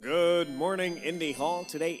morning, Indy Hall.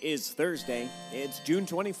 Today is Thursday. It's June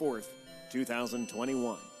 24th,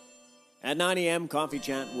 2021. At 9 a.m., Coffee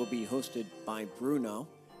Chat will be hosted by Bruno.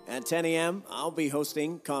 At 10 a.m., I'll be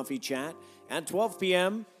hosting Coffee Chat. At 12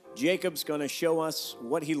 p.m., Jacob's going to show us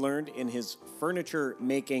what he learned in his furniture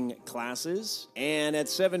making classes. And at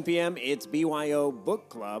 7 p.m., it's BYO Book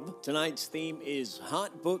Club. Tonight's theme is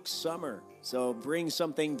Hot Book Summer. So bring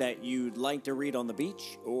something that you'd like to read on the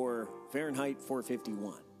beach or Fahrenheit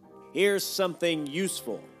 451. Here's something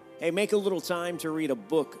useful. Hey, make a little time to read a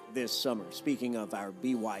book this summer. Speaking of our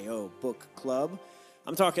BYO Book Club,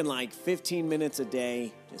 I'm talking like 15 minutes a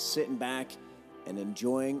day, just sitting back and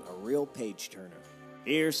enjoying a real page turner.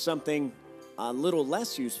 Here's something a little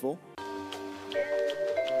less useful.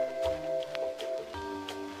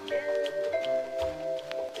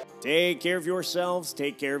 Take care of yourselves,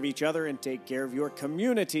 take care of each other, and take care of your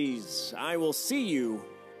communities. I will see you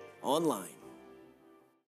online.